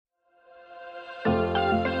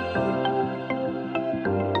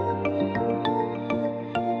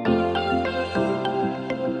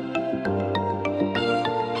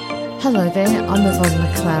Hello there, I'm Yvonne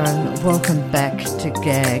McLaren. Welcome back to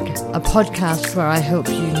GAG, a podcast where I help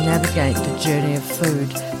you navigate the journey of food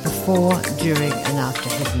before, during and after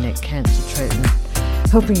head and neck cancer treatment,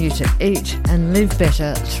 helping you to eat and live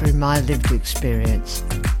better through my lived experience.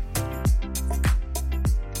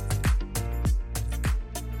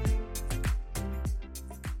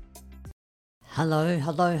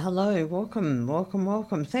 Hello.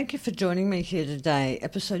 Welcome. Thank you for joining me here today,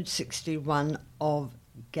 episode 61 of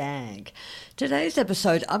GAG. Today's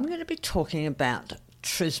episode, I'm going to be talking about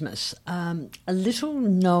Trismus, a little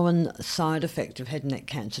known side effect of head and neck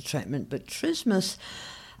cancer treatment, but Trismus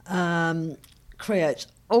creates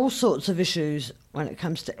all sorts of issues when it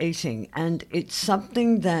comes to eating, and it's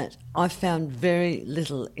something that I found very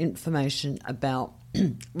little information about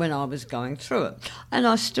when I was going through it, and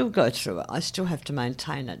I still go through it. I still have to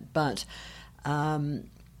maintain it, but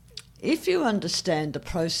if you understand the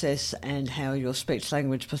process and how your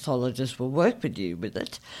speech-language pathologist will work with you with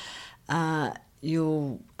it,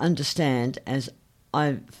 you'll understand, as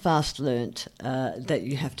I fast learnt, that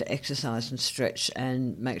you have to exercise and stretch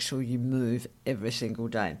and make sure you move every single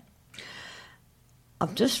day.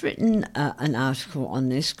 I've just written an article on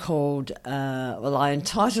this called, I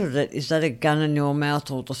entitled it, "Is that a gun in your mouth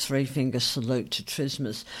or the three-finger salute to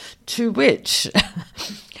Trismus?" To which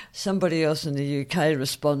somebody else in the UK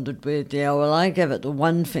responded with, I gave it the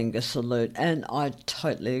one-finger salute, and I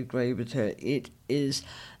totally agree with her. It is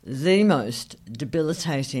the most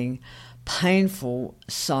debilitating, painful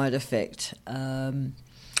side effect,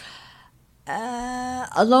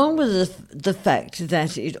 along with the fact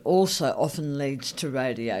that it also often leads to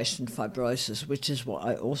radiation fibrosis, which is what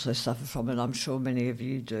I also suffer from, and I'm sure many of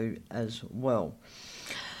you do as well.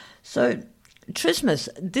 So, Trismus,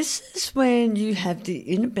 this is when you have the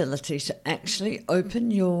inability to actually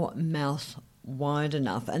open your mouth wide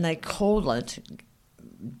enough, and they call it,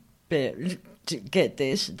 get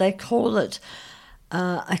this, they call it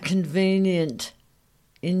a convenient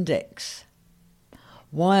index.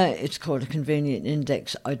 Why it's called a convenient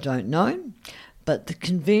index, I don't know, but the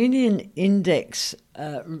convenient index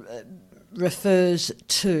refers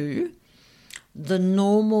to the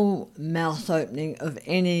normal mouth opening of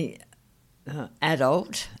any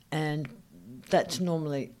adult, and that's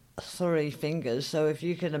normally 3 fingers. So if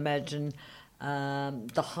you can imagine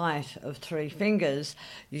the height of 3 fingers,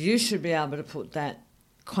 you should be able to put that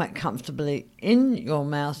quite comfortably in your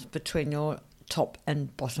mouth between your top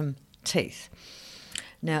and bottom teeth.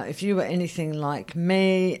 Now, if you were anything like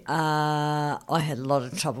me, I had a lot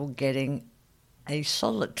of trouble getting a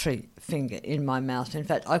solitary finger in my mouth. In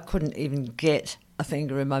fact, I couldn't even get a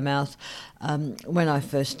finger in my mouth when I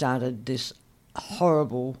first started this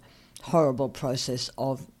horrible process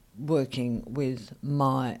of working with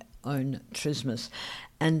my own Trismus.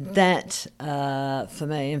 And that, for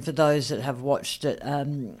me, and for those that have watched it,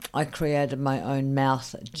 I created my own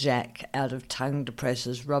mouth jack out of tongue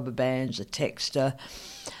depressors, rubber bands, a texter,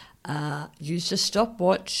 used a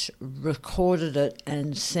stopwatch, recorded it,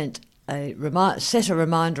 and set a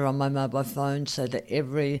reminder on my mobile phone so that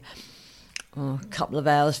every couple of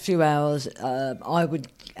hours, few hours, I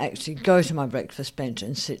would actually go to my breakfast bench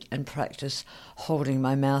and sit and practice holding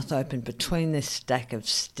my mouth open between this stack of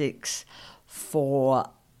sticks for,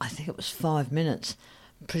 I think it was 5 minutes.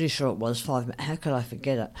 I'm pretty sure it was 5 minutes. How could I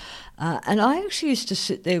forget it? And I actually used to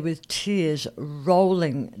sit there with tears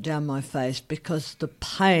rolling down my face because the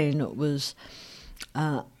pain was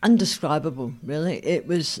undescribable, really. It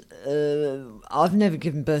was, I've never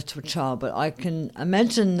given birth to a child, but I can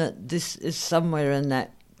imagine that this is somewhere in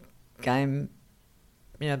that game,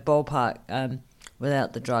 ballpark,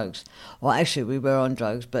 without the drugs. Well, actually, we were on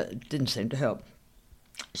drugs, but it didn't seem to help.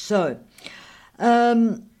 So,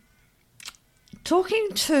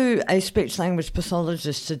 talking to a speech-language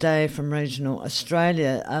pathologist today from regional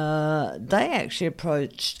Australia, they actually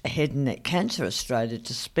approached Head and Neck Cancer Australia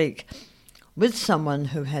to speak with someone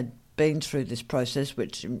who had been through this process,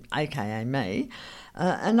 which, aka me,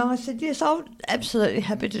 and I said, yes, I'm absolutely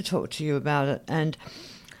happy to talk to you about it and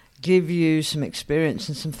give you some experience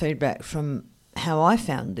and some feedback from how I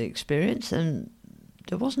found the experience. And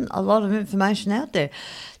there wasn't a lot of information out there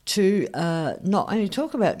to not only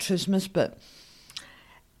talk about Trismus, but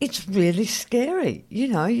it's really scary.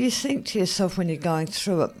 You think to yourself when you're going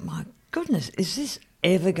through it, my goodness, is this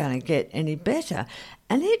ever going to get any better?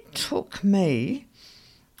 And it took me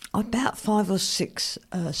about 5 or 6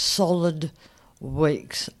 solid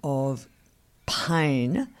weeks of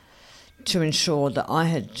pain to ensure that I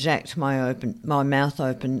had jacked my mouth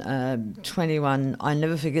open, 21, I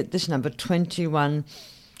never forget this number, 21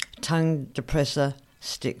 tongue depressor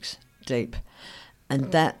sticks deep.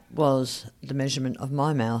 And that was the measurement of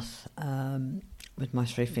my mouth with my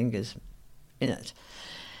 3 fingers in it.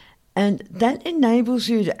 And that enables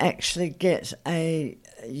you to actually get a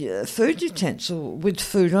food utensil with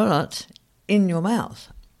food on it in your mouth.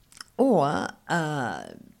 Or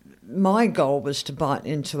my goal was to bite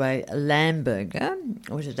into a lamb burger,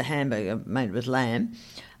 which is a hamburger made with lamb.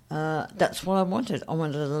 That's what I wanted. I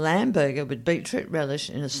wanted a lamb burger with beetroot relish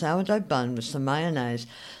in a sourdough bun with some mayonnaise,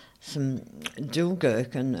 some dill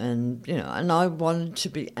gherkin, and I wanted to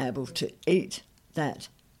be able to eat that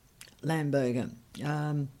lamb burger.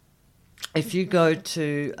 If you go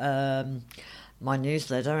to my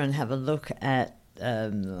newsletter and have a look at,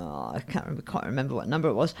 I can't remember what number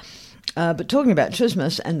it was, but talking about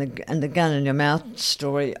Trismus and the gun in your mouth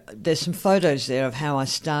story, there's some photos there of how I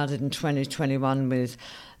started in 2021 with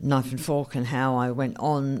knife and fork, and how I went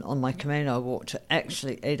on my Camino walk to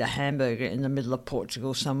actually eat a hamburger in the middle of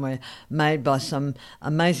Portugal somewhere, made by some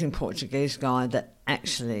amazing Portuguese guy that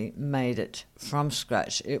actually made it from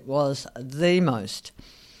scratch. It was the most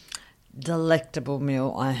delectable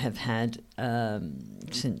meal I have had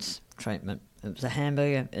since treatment. It was a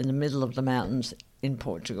hamburger in the middle of the mountains in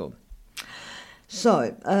Portugal.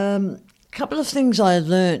 So, a couple of things I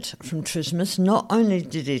learnt from Trismus. Not only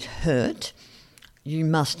did it hurt, you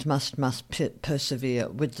must persevere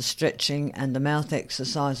with the stretching and the mouth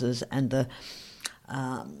exercises and the,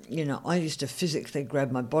 I used to physically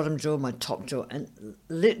grab my bottom jaw, my top jaw, and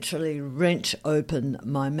literally wrench open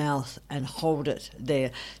my mouth and hold it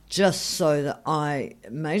there, just so that I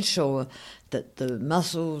made sure that the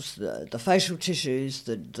muscles, the facial tissues,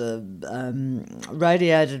 the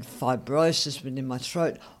radiated fibrosis within my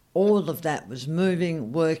throat, all of that was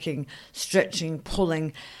moving, working, stretching,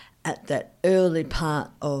 pulling at that early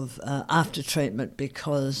part of after treatment,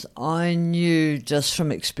 because I knew just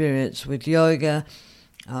from experience with yoga,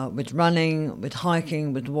 with running, with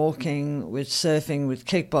hiking, with walking, with surfing, with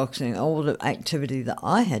kickboxing, all the activity that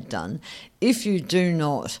I had done, if you do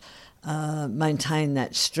not maintain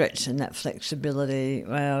that stretch and that flexibility,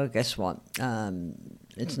 well, guess what?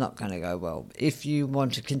 It's not going to go well. If you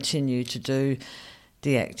want to continue to do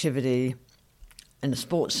the activity in a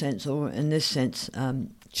sports sense, or in this sense,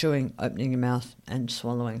 chewing, opening your mouth and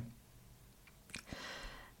swallowing.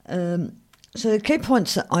 So the key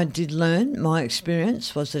points that I did learn, my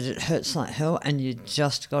experience, was that it hurts like hell and you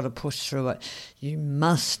just got to push through it. You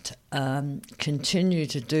must continue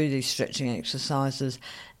to do these stretching exercises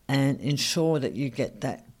and ensure that you get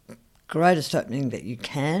that greatest opening that you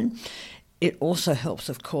can. It also helps,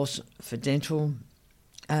 of course, for dental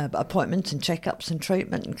appointments and checkups and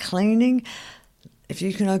treatment and cleaning. If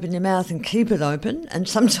you can open your mouth and keep it open, and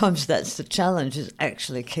sometimes that's the challenge, is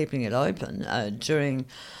actually keeping it open during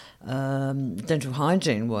dental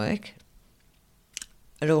hygiene work,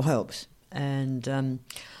 it all helps. And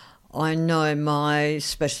I know my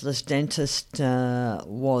specialist dentist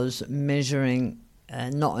was measuring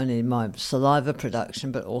not only my saliva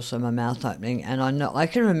production but also my mouth opening, and I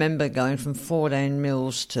can remember going from 14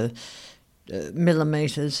 mils to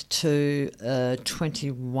millimetres to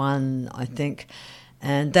 21, I think.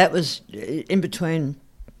 And that was in between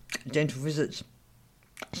dental visits.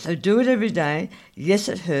 So do it every day. Yes,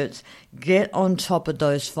 it hurts. Get on top of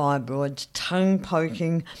those fibroids, tongue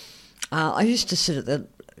poking. I used to sit at the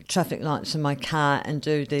traffic lights in my car and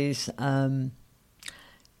do these tongue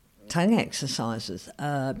exercises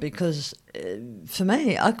because for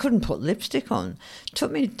me, I couldn't put lipstick on. It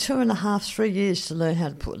took me 2.5, 3 years to learn how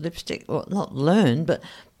to put lipstick, or not learn, but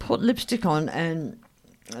put lipstick on. And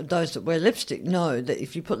those that wear lipstick know that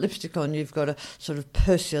if you put lipstick on, you've got to sort of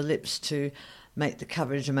purse your lips to make the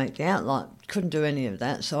coverage and make the outline. Couldn't do any of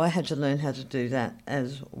that, so I had to learn how to do that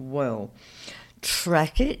as well.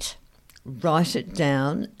 Track it, write it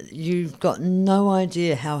down. You've got no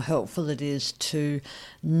idea how helpful it is to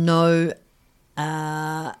know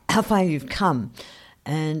how far you've come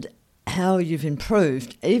and how you've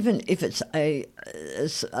improved, even if it's a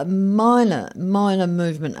minor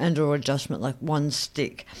movement and or adjustment, like one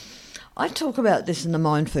stick. I talk about this in the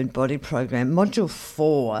Mind Food Body program, Module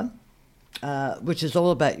 4, which is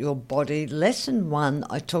all about your body. Lesson 1,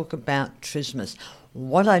 I talk about Trismus,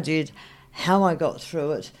 what I did, how I got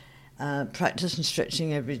through it, practice and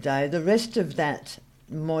stretching every day. The rest of that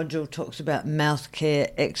module talks about mouth care,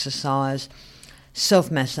 exercise,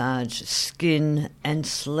 self-massage, skin and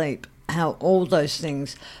sleep, how all those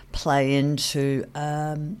things play into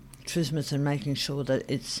Trismus and making sure that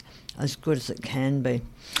it's as good as it can be.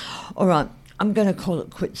 All right, I'm going to call it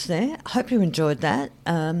quits there. Hope you enjoyed that.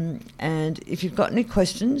 And if you've got any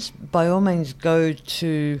questions, by all means go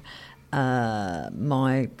to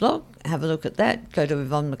my blog. Have a look at that. Go to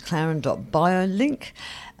yvonnemclaren.bio link.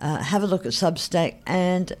 Have a look at Substack,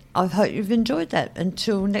 and I hope you've enjoyed that.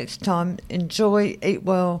 Until next time, enjoy, eat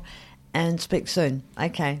well, and speak soon.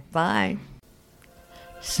 Okay, bye.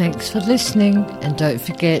 Thanks for listening, and don't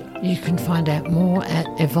forget you can find out more at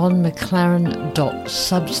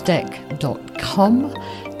yvonnemclaren.substack.com.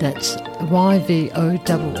 That's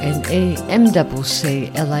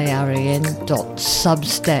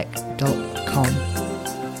YVONNEMCCLAREN.substack.com.